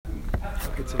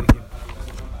Good to meet you.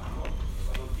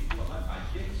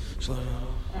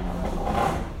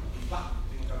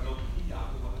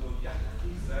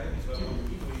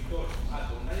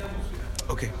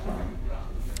 Okay,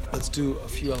 let's do a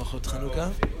few halachot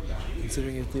Chanukah,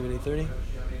 considering you have to leave at 8:30.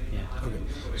 Yeah. Okay,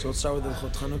 so let's start with the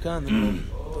halachot Chanukah, and then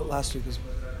the last week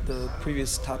the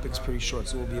previous topic's pretty short,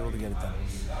 so we'll be able to get it done.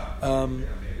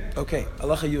 Okay,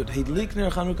 halacha Yud. Hidlik ner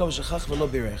Chanukah v'shachach v'lo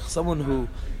birech. Someone who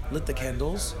lit the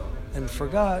candles and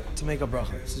forgot to make a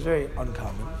bracha. This is very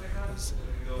uncommon. Because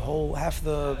half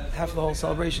the whole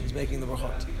celebration is making the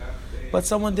brachot. But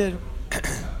someone did,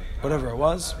 whatever it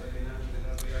was.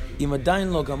 So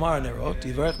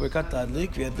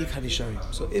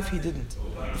if he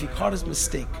caught his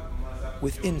mistake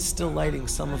within still lighting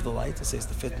some of the light, let's say it's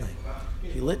the fifth night,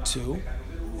 he lit two,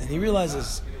 and he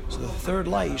realizes, so the third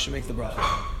light you should make the bracha.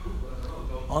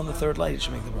 On the third light you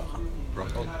should make the bracha.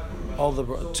 All the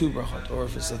two brachot, or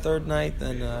if it's the third night,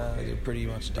 then you're pretty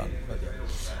much done. But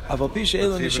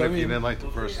even if you didn't like the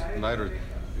first night, or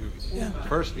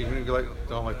first, even if you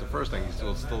don't like the first thing, you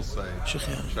still say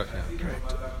Shechyan.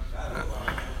 Correct.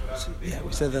 Yeah,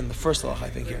 we said then the first halach, I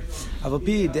think here.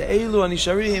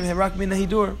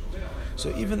 So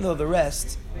even though the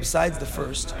rest, besides the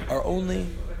first, are only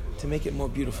to make it more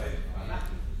beautiful,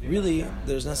 really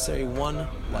there's necessary one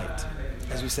light.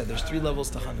 As we said, there's 3 levels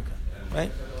to Hanukkah,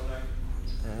 right?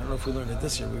 I don't know if we learned it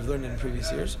this year. We've learned it in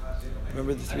previous years.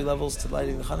 Remember the 3 levels to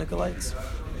lighting the Hanukkah lights?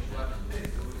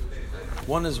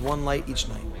 One is one light each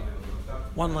night.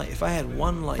 One light. If I had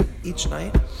one light each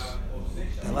night,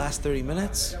 the last 30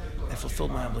 minutes, I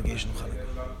fulfilled my obligation of Hanukkah.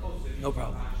 No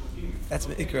problem. That's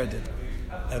what Ikra did.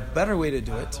 A better way to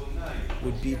do it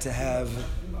would be to have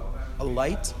a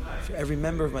light for every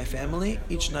member of my family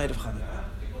each night of Hanukkah.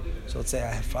 So let's say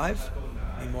I have 5.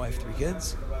 Me and my wife, 3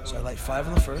 kids. So I light 5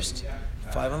 on the first,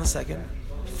 5 on the second,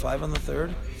 5 on the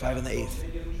third, 5 on the 8th.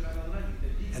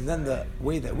 And then the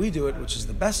way that we do it, which is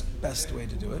the best way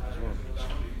to do it,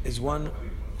 is 1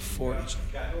 for each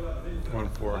night. 1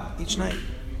 for each night.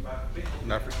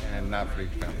 Not for each family member.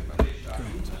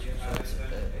 Correct.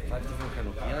 5 different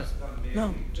Chanukias?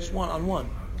 No, just 1 on 1.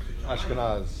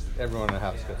 Ashkenaz, everyone in the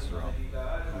house gets their own.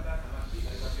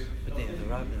 But the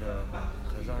Rabbi, the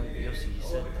Chazan Yossi, he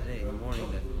said today in the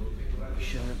morning that you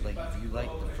shouldn't, like, if you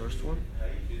like the first one,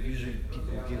 usually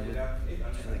people give it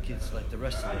for the kids like the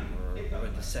rest of them, or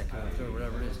like the second or third,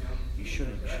 whatever it is. You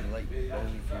shouldn't. You should light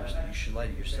only for yourself. You should light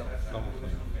it yourself. The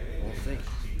whole thing.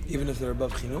 Even if they're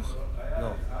above chinuch?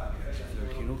 No. If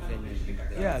they're chinuch, then you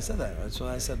yeah, I said that. That's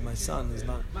why I said my son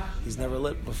he's never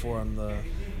lit before on the...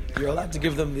 You're allowed to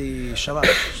give them the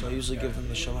shamash, so I usually give them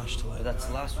the shamash to light. But that's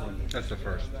the last one. That's the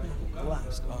first. Yeah, the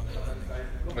last.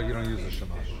 But you don't use the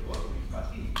shamash.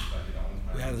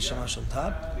 We have the shamash on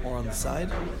top or on the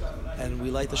side, and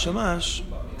we light the shamash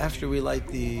after we light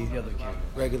the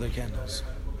regular candles.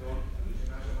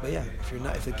 But yeah,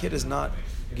 if the kid is not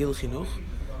gil chinuch,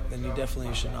 then you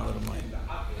definitely should not let him light.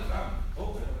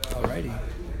 Alrighty.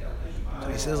 So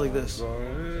he says like this.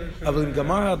 What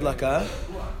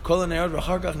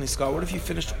if you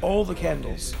finished all the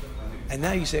candles and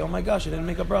now you say, oh my gosh, I didn't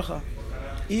make a bracha?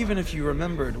 Even if you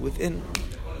remembered within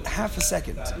half a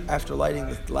second after lighting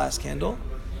the last candle,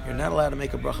 you're not allowed to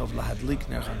make a bracha of lahadlik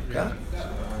ner Chanukah.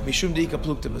 Mishum deika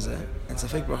plukta bazeh and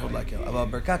safek brachot lakel. Aval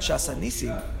berkat shasa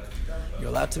nisim you're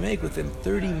allowed to make within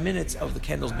 30 minutes of the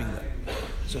candles being lit.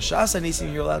 So shasa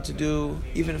nisim you're allowed to do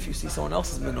even if you see someone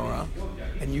else's menorah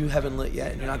and you haven't lit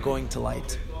yet and you're not going to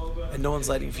light and no one's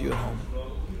lighting for you at home.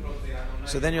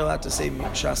 So then you're allowed to say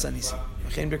shasa nisim.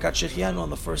 V'chein berkat shechianu on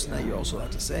the first night you're also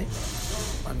allowed to say.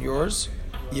 On yours,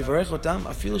 yivarech otam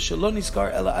afil shelo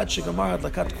niskar ela ad shegamar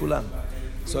hadlakat kulam.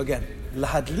 So again,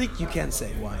 lahadlik you can't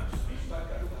say. Why?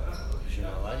 You're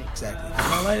not lighting. Exactly. You're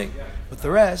not lighting. But the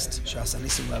rest, shasa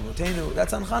nisim lavotenu,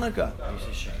 that's on Hanukkah.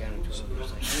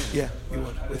 Yeah, you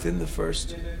would.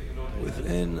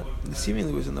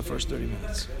 Seemingly within the first 30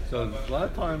 minutes. So a lot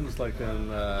of times, like in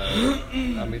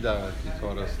Amidah, he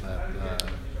taught us that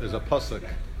there's a pasuk.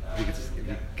 If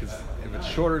it's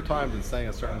shorter time than saying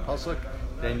a certain pasuk,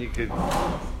 then you could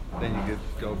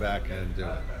go back and do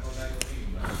it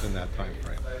within that time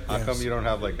frame. How come you don't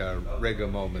have like a rega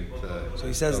moment? So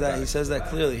he says that. He says that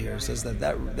clearly here. He says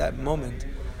that moment,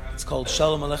 it's called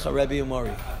Shalom Alecha Rebbe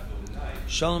Umori.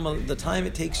 Shalom. The time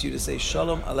it takes you to say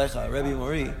Shalom Alecha Rebbe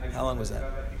Umori. How long was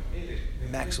that?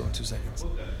 Maximum 2 seconds.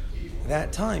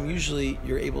 That time, usually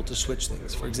you're able to switch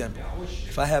things. For example,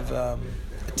 if I have a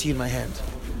tea in my hand,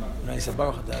 and I say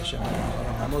Baruch Atah Hashem,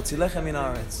 Hamotzi Lechem Min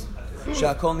Haaretz,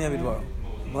 She'akol Niyeh Bidvaro.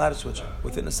 I'm allowed to switch it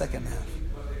within a second and a half.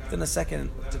 Within a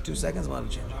second to 2 seconds, I'm allowed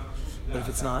to change it. But if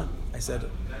it's not, I said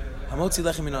Hamotzi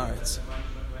lechem min haaretz.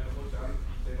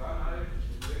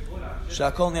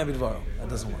 Shakol niya bidvaro. That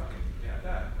doesn't work.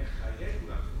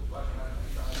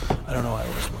 I don't know why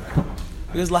it doesn't work.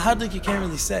 Because lahadlik you can't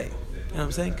really say. You know what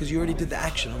I'm saying? Because you already did the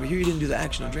action. Over here you didn't do the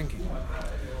action of drinking.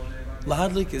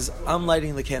 Lahadlik is I'm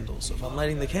lighting the candles. So if I'm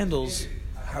lighting the candles,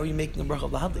 how are you making a bracha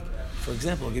of lahadlik? For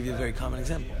example, I'll give you a very common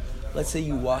example. Let's say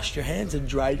you washed your hands and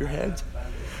dried your hands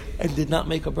and did not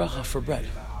make a bracha for bread.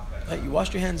 Right? You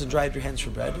washed your hands and dried your hands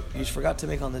for bread. You just forgot to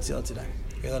make on the Netzilat Yadayim.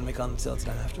 You're allowed to make on the Netzilat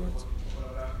Yadayim afterwards?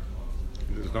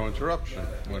 There's no interruption.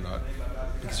 Why not?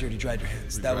 Because you already dried your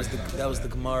hands. That was the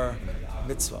Gemara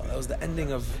mitzvah. That was the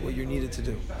ending of what you needed to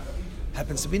do.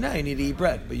 Happens to be now you need to eat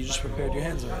bread, but you just prepared your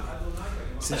hands already.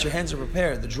 Since your hands are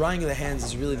prepared, the drying of the hands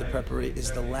is really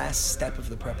is the last step of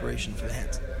the preparation for the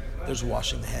hands. There's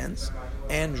washing the hands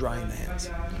and drying the hands.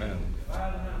 And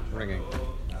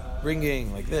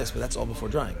Wringing like this, but that's all before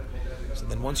drying. So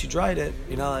then once you dried it,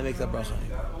 you're not allowed to make that bracha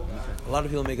anymore. A lot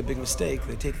of people make a big mistake.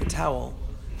 They take the towel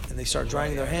and they start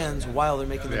drying their hands while they're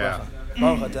making the bracha.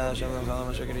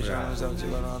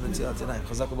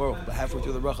 But halfway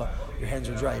through the bracha, your hands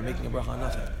are dry. You're making a bracha on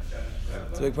nothing.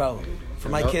 It's a big problem. For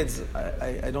my kids,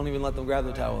 I don't even let them grab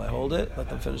the towel. I hold it, let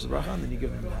them finish the bracha, and then you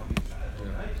give them the towel.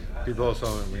 Yeah. People also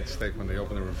make a mistake when they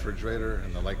open the refrigerator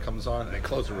and the light comes on and they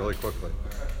close it really quickly.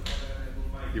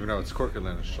 Even though it's quicker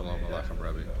than a Shalom Aleichem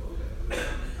Rebbe.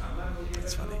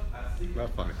 It's funny. Not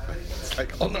funny. It's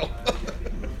like, oh no.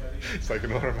 It's like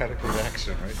an automatic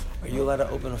reaction, right? Are you allowed to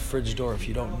open a fridge door if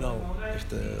you don't know if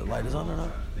the light is on or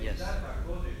not? Yes.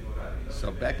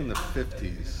 So back in the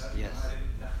 50s. Yes.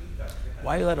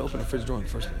 Why are you allowed to open a fridge door in the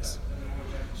first place?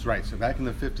 Right. So back in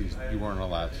the 50s, you weren't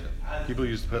allowed to. People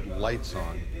used to put lights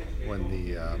on when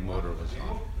the motor was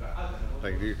on.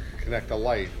 Like you could connect a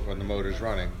light when the motor's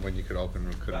running, when you could open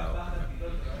or couldn't open it.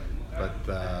 But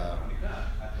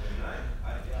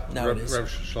Rev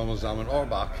Shlomo Zalman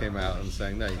Auerbach came out and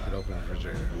saying, no, you could open a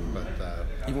refrigerator. But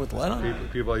even with the light on?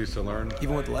 People used to learn.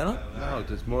 Even with the light on? No,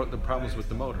 there's more. The problems with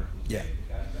the motor. Yeah.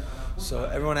 So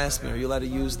everyone asked me, are you allowed to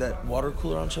use that water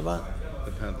cooler on Shabbat?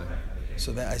 Depending.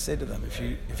 So that I say to them, if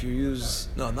you use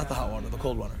not the hot water, the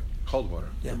cold water. Cold water.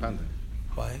 Yeah. Depending.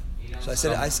 Why? So I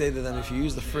say to them, if you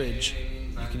use the fridge,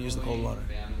 you can use the cold water.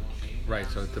 Right.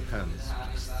 So it depends.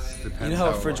 You know how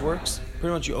a fridge works?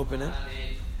 Pretty much you open it,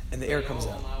 and the air comes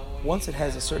out. Once it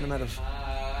has a certain amount of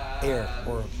air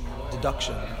or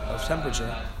deduction of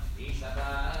temperature,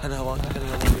 and how long, depending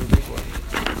on what it would be for,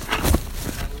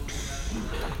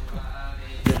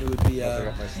 then it would be. I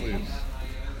got my sleeves.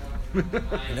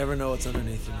 You never know what's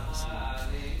underneath your nose.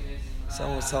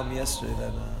 Someone was telling me yesterday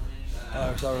that.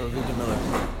 Sorry, Ravigdor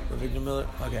Miller.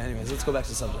 Okay, anyways, let's go back to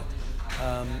the subject.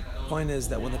 Point is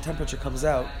that when the temperature comes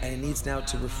out and it needs now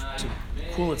to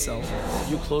cool itself,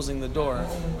 you closing the door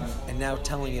and now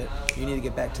telling it you need to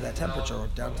get back to that temperature or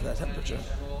down to that temperature,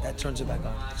 that turns it back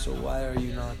on. So why are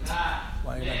you not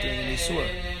doing any Isur?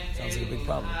 Sounds like a big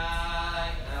problem.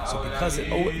 So because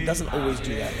it doesn't always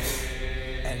do that,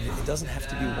 and it doesn't have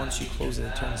to be once you close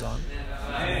it turns on.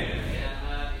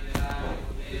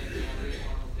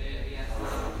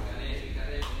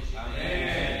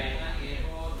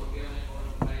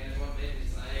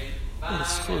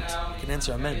 You can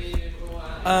answer Amen.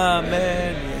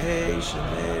 Amen.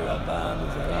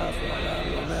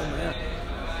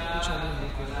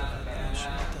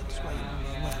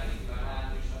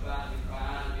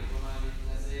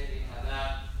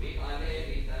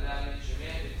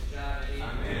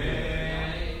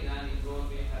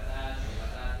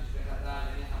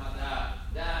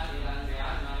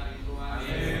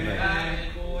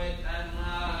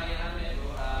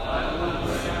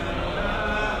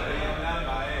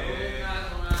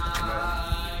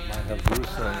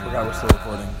 We're still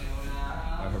recording.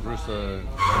 I have Rusa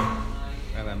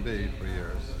NMB for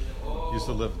years. Used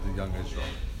to live with the young Israel.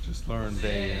 Just learned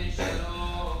day in, day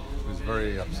out. He was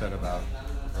very upset about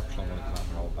Rav Shlomo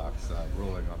Zalman Auerbach's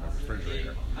ruling on the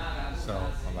refrigerator. So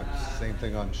I'm like, same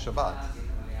thing on Shabbat.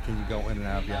 Can you go in and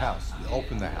out of your house? You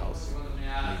open the house,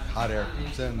 the hot air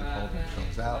comes in, the cold air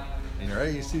comes out, and your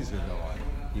AC's gonna go on.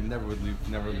 He never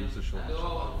leaves the shul on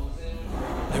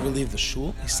Shabbat. Never leave the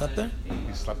shul? He slept there?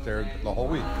 He slept there the whole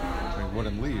week. So he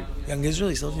wouldn't leave. Young Israel?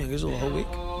 He slept in Young Israel the whole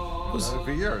week?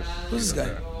 For years. Who's this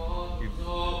guy?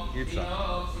 Yitzhak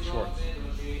Schwartz.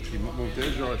 He moved to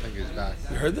Israel. I think he's back.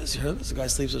 You heard this? The guy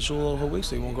sleeps at shul the whole week,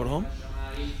 so he won't go to home?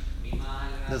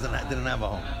 Didn't have a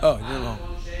home. Oh, he didn't have a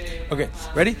home. Okay,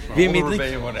 ready? All the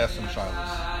rebellion would ask him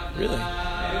Shilas. Really?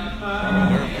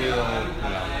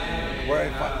 Where I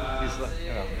find, he's like,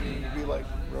 he'd be like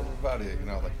Rabbi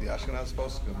Vadia, like the Ashkenaz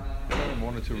poskim. They have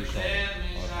 1 or 2 Rishonim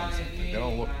on something. They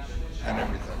don't look and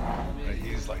everything. But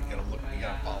he's like, you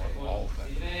gotta follow the whole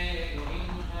thing.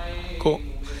 Cool.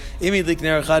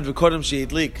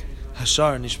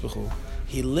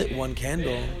 He lit one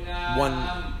candle, one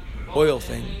oil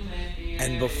thing,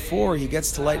 and before he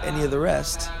gets to light any of the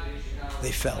rest,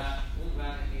 they fell.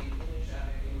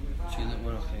 So you lit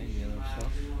one, okay, the other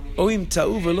stuff? או אם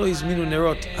טעו ולא הזמינו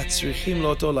נרות הצריכים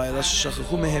לאותו לילה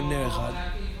ששכחו מהם נר אחד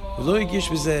ולא הגיש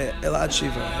בזה אלא עד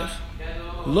שיברך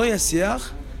לא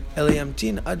יסיח אלא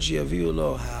ימתין עד שיביאו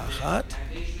לו האחת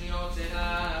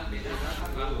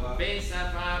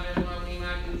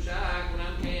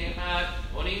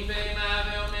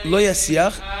לא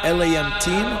יסיח אלא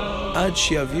ימתין עד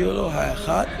שיביאו לו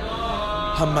האחת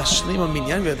המשלים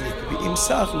המניין וידליק ואם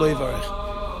סח לא יברך.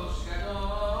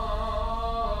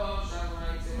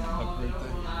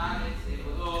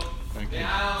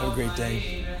 Have a great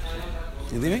day.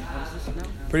 You leaving?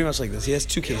 Pretty much like this. He has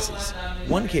two cases.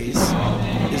 One case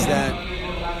is that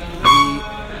the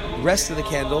rest of the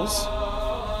candles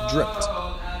dripped.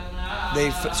 They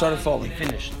started falling.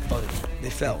 Finished. They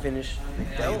fell. Finished.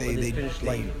 They finished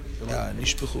lighting.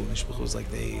 Nishpuchu. Nishpuchu is like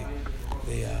they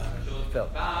fell.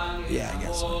 Yeah, I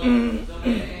guess so.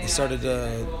 They started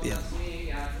yeah.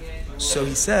 So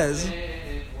he says,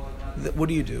 what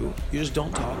do? You just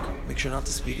don't talk. Make sure not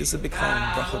to speak. It's a big thing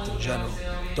in brachot in general.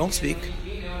 Don't speak.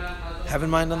 Have in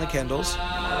mind on the candles.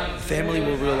 The family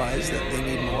will realize that they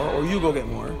need more, or you go get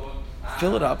more.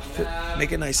 Fill it up,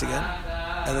 make it nice again,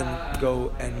 and then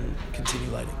go and continue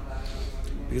lighting.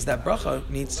 Because that bracha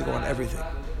needs to go on everything.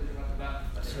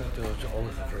 So you have to go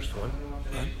only for the first one.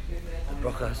 Right? The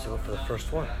bracha has to go for the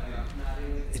first one.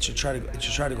 It should try to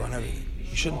go on everything.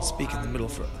 You shouldn't speak in the middle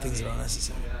for things that are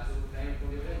unnecessary.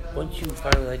 Once you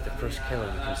finally light the first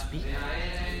candle, you can speak.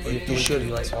 Or You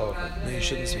shouldn't. light all of them. No, you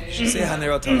shouldn't speak. You should say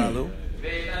Hanerot Halalu,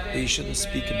 but you shouldn't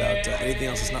speak about anything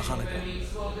else that's not Hanukkah.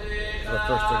 For the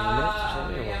first 30 minutes or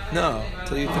something? Or what? No,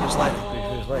 till you finish lighting. You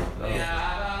finish lighting. Oh.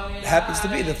 Yeah. It happens to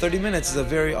be the 30 minutes is a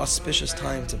very auspicious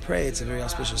time to pray. It's a very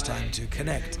auspicious time to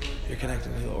connect. You're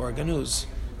connecting with the Oreganus.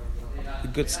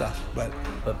 Good stuff, but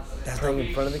that's praying not,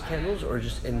 in front of the candles or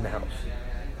just in the house?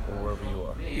 Or wherever you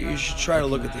are? you should try to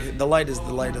look at the light is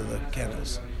the light of the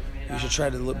candles. You should try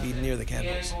to be near the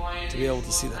candles to be able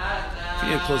to see them. If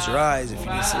you need to close your eyes, if you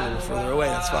need to see a little further away,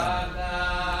 that's fine.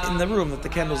 In the room that the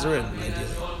candles are in,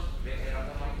 ideally.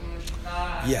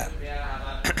 Yeah.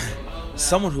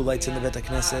 Someone who lights in the Bet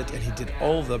HaKnesset and he did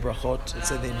all the brachot, let's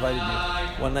say they invited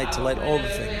you one night to light all the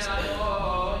things.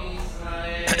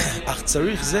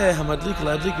 Says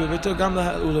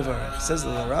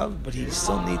the Rav, but he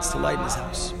still needs to light in his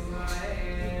house.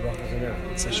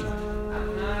 Say Shema.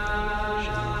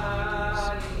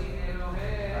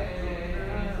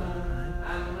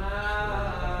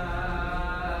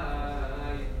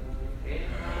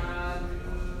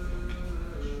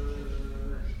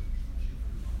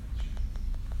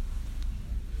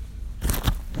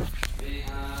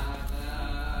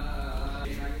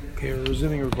 Okay, we're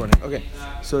resuming recording. Okay,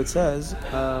 so it says,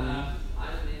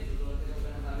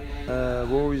 what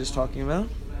were we just talking about?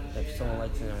 If someone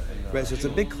lights in Right, so it's a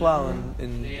big klal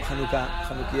in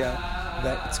Chanukiah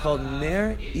that it's called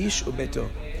Ner Ish Ubeto.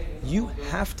 You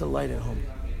have to light at home.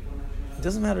 It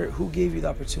doesn't matter who gave you the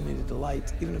opportunity to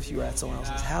light, even if you were at someone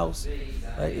else's house.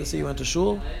 Right? Let's say you went to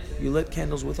shul, you lit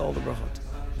candles with all the brachot.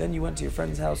 Then you went to your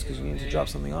friend's house because you needed to drop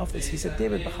something off. He said,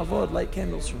 David, b'chavod, light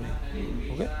candles for me.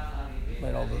 Okay?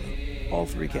 Light all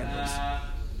three candles.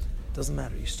 Doesn't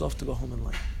matter. You still have to go home and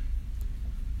light.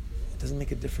 It doesn't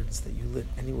make a difference that you lit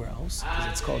anywhere else because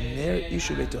it's called Ner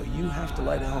Ishu Beto. You have to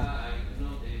light at home.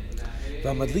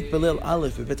 והמדליק בליל א'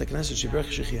 בבית הכנסת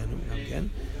שברך שהחיינו, גם כן,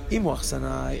 אם הוא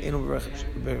אכסנאי, אינו ברכת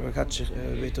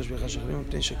ביתו שברך שהחיינו,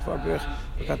 מפני שכבר ברך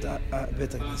ברכת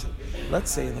בית הכנסת.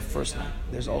 Let's say in the first night,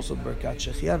 there's also ברכת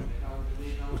שהחיינו,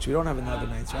 which we don't have in the other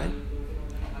nights, right?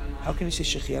 How can you say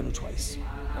שהחיינו twice?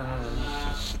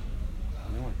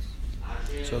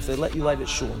 So if they let you light at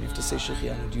shul, you have to say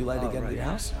Shechianu. Do you light again at your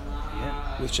house?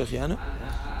 Yeah. With Shechianu?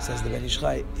 Says the Ben Ish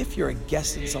Chai, if you're a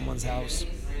guest in someone's house,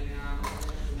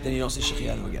 then you don't say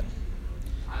Shechianu again.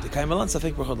 Dekai Malan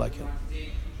Safek Brachot Lakel.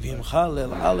 V'imcha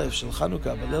leil Aleph shel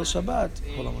Chanukah b'leil Shabbat.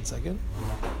 Hold on one second.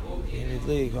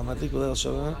 V'imidlik v'amadlik b'leil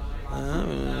Shabbat.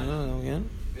 Again.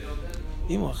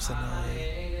 Imu Achsanai.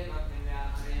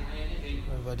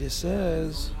 Rabbi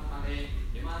says.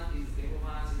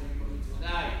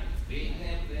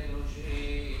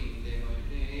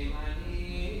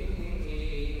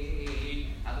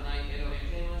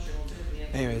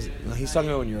 Anyways, he's talking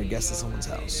about when you're a guest at someone's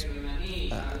house.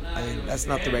 I mean, that's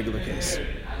not the regular case.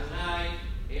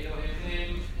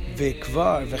 This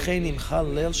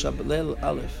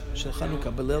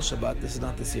is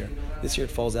not this year. This year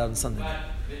it falls out on Sunday night.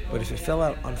 But if it fell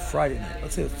out on Friday night,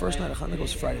 let's say the first night of Hanukkah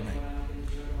was Friday night.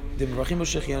 דמברכים בו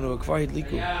שהחיינו וכבר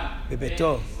הדליקו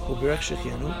בביתו ובירך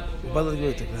שהחיינו ובא לדגור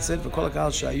את הכנסת וכל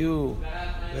הקהל שהיו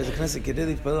בבית הכנסת כדי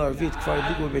להתפלל ערבית כבר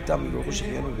הדליקו בביתם וברכו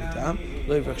שהחיינו בביתם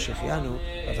לא יברך שהחיינו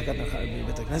בהדלקת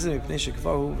בבית הכנסת מפני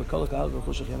שכבר הוא וכל הקהל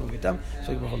ברכו שהחיינו בביתם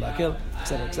אפשר ברכות להקל, etc.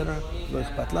 לא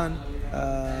אכפת לן.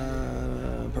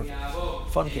 Perfect.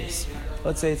 Fun case.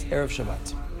 Let's say it's Erev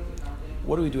Shabbat.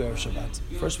 What do we do Erev Shabbat?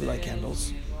 First we light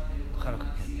candles. Hanukkah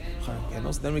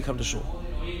candles. Then we come to shul.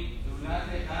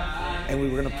 And we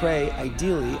were going to pray,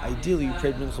 ideally you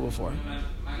prayed Mincha before.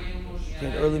 You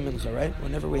prayed early Mincha, right?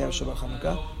 Whenever we have Shabbat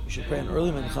Hanukkah, we should pray an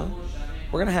early Mincha.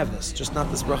 We're going to have this, just not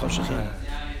this bracha of Shechina.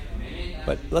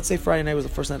 But let's say Friday night was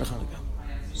the first night of Hanukkah.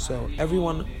 So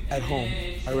everyone at home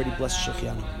already blessed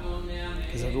Shechianu.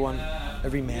 Because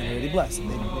every man already blessed.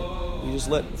 We just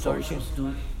lit before we came.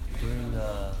 Do during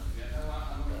the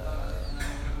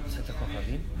Seta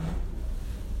Kochavim?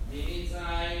 So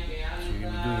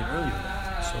you're doing it earlier.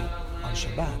 So on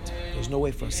Shabbat, there's no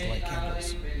way for us to light candles.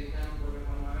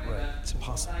 Right. It's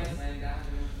impossible.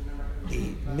 The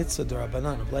mitzvah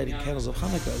d'Rabbanan of lighting candles of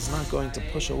Hanukkah is not going to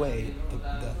push away the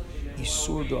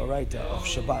Isur d'Oraita of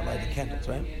Shabbat lighting candles,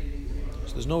 right?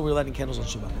 So there's no real lighting candles on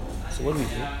Shabbat. So what do we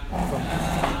do?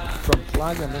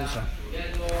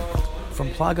 From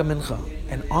Plaga Mincha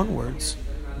and onwards,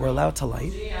 we're allowed to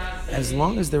light as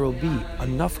long as there will be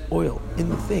enough oil in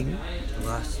the thing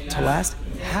to last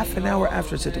half an hour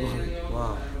after Tzit Kochavim.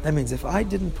 Wow. That means if I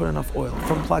didn't put enough oil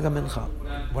from Plaga Mincha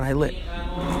when I lit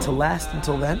to last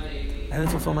until then, I didn't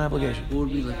fulfill my obligation. What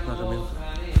would be like Plaga Mincha?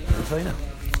 I'll tell you now.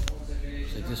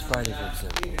 It's like this Friday, for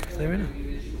example. I'll tell you right now.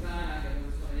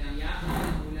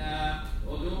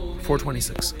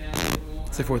 4:26.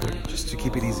 Let's say 4:30, just to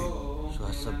keep it easy. So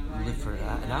that's to live for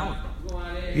an hour.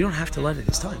 You don't have to light it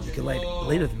this time. You can light it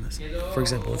later than this. For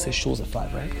example, let's say shul's at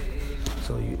 5, right?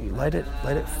 So you light it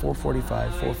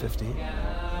 4:45, 4:50,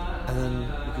 and then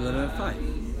You can light it at 5.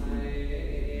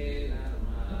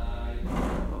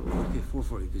 Okay,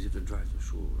 4:40 because you have to drive to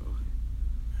shul. Okay.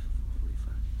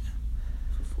 4:45.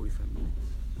 So 45 minutes.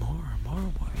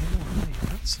 more.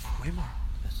 That's way more.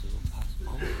 That's a little possible.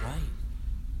 Oh, right.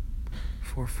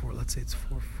 4. Let's say it's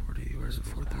 4:40. Where is it?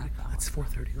 4:30. It's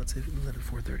 4:30. Let's say we lit at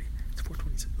 4:30. It's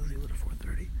 4:26. Let's say we lit at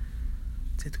 4:30.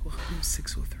 Tzit Kochavim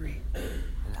 6:03.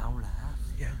 An hour and a half.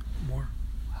 Yeah, more.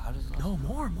 How does it last? No,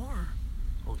 more.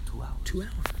 Oh, 2 hours. 2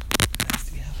 hours. It has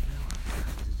to be half an hour.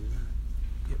 How to do that?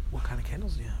 Yeah, what kind of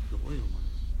candles do you have? The oil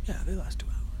ones. Yeah, they last 2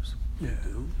 hours. They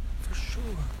do? For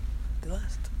sure. They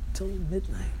last till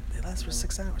midnight. They last for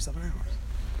 6 hours, 7 hours.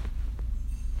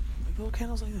 Like little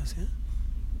candles like this, yeah?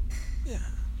 Yeah.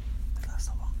 They last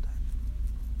a long time.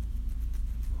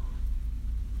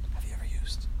 Have you ever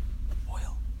used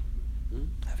oil?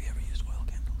 Have you ever used oil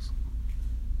candles?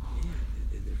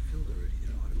 Yeah, they're filled already.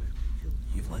 They're automatically filled.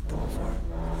 You've lit them before?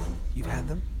 You've had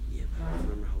them? Yeah, but I don't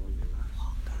remember how long they last.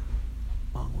 Long time.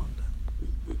 Long time.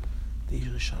 They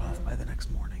usually shut off by the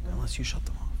next morning, unless you shut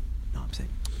them off. No, I'm saying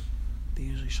they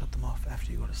usually shut them off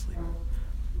after you go to sleep.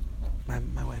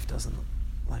 My wife doesn't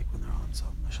like when they're on, so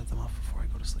I shut them off before I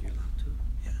go to sleep. You're allowed to?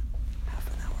 Yeah, half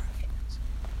an hour afterwards.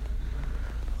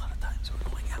 A lot of times we're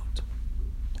going out,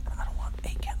 and I don't want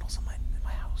 8 candles in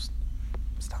my house.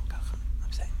 Stam kacha.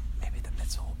 I'm saying maybe the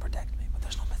mitzvah will protect me, but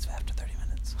there's no mitzvah after 30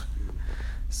 minutes.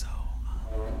 So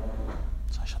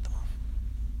I shut them off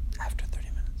after 30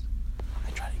 minutes.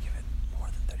 I try to give it more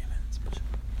than 30 minutes, but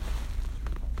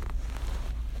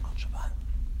on Shabbat,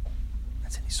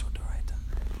 that's any sort of right.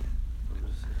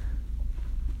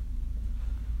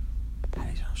 How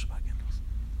do you have Shabbat candles?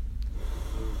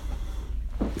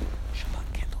 Shabbat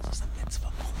candles is a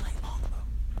mitzvah all night long, though.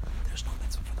 There's no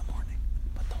mitzvah for the morning,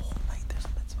 but the whole night there's a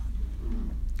mitzvah.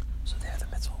 So there, the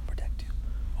mitzvah will protect you.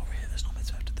 Over here, there's no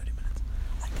mitzvah after 30 minutes.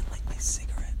 I can light my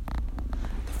cigarette.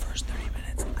 The first 30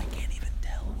 minutes, I can't even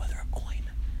tell whether a coin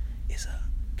is a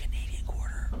Canadian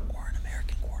quarter or an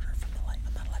American quarter from the light.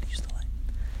 I'm not allowed to use the light.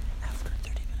 After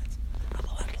 30 minutes, I'm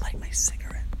allowed to light my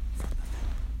cigarette from the thing.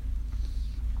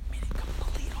 Meaning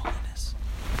complete holiness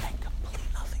and complete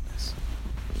nothingness.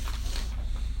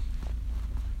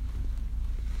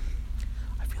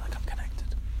 I feel like I'm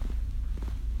connected.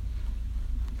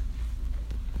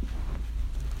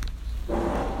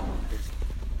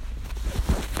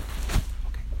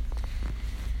 Okay.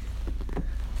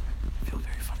 I feel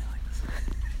very funny like this.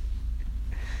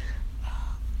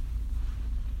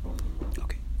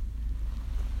 Okay.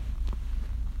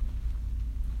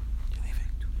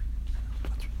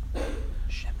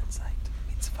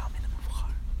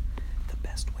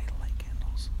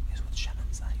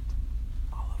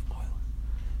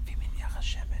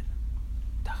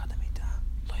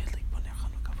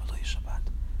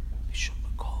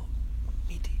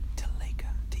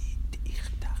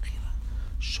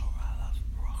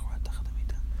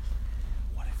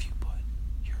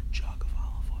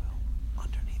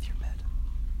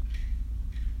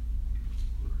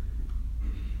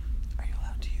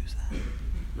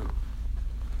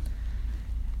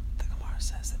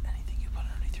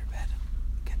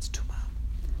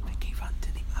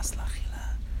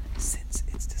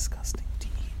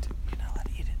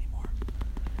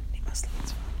 Nasla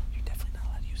mitzvah. You're definitely not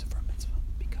allowed to use it for a mitzvah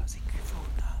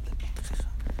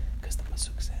because the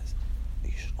pasuk says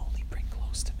you should only bring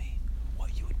close to me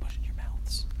what you would put in your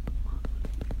mouths.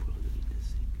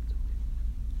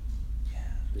 Yeah,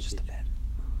 just a bed.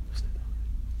 Just a bed.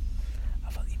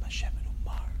 Aval ima shemen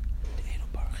umar de'enu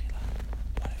bar chila.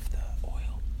 What if the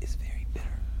oil is very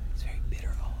bitter? It's very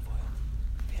bitter olive oil.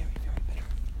 Very, very bitter.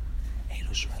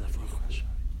 Einu shor alav ruach rasha.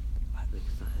 Like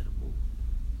it's not edible.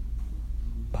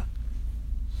 But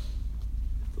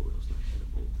If the oil's not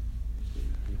edible,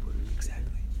 you put it in.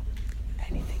 exactly.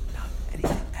 Anything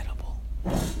edible,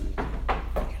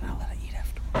 you're not allowed to eat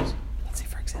afterwards. Let's say,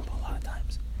 for example, a lot of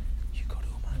times you go to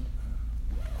Uman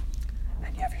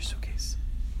and you have your suitcase.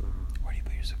 Where do you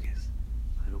put your suitcase?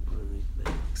 I don't put it in the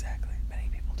bed. Exactly. Many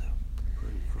people do. Put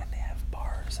it in front. And they have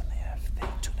bars and they have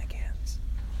tuna cans.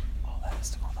 All that has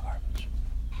to go in the garbage.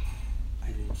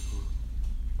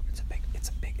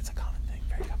 It's a common thing,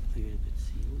 very common Are thing. you gonna get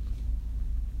sealed?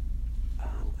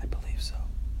 I believe so.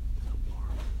 The bar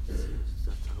seals. Is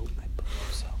that how? I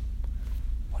believe so.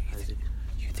 What do you think?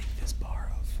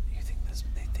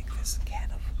 They think this can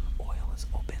of oil is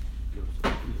open. No, it's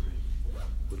open already.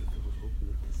 What if it was open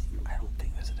with the seal? I don't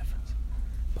think there's a difference.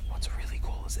 But what's really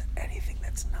cool is that anything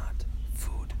that's not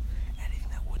food, anything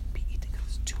that wouldn't be eaten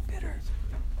because it's too bitter,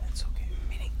 it's okay.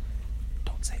 Meaning,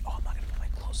 don't say, oh, I'm not going to put my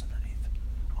clothes underneath.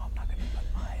 Oh, I'm not going to put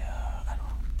my, I don't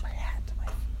know, my hat, my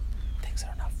things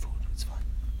that are not food. It's fine.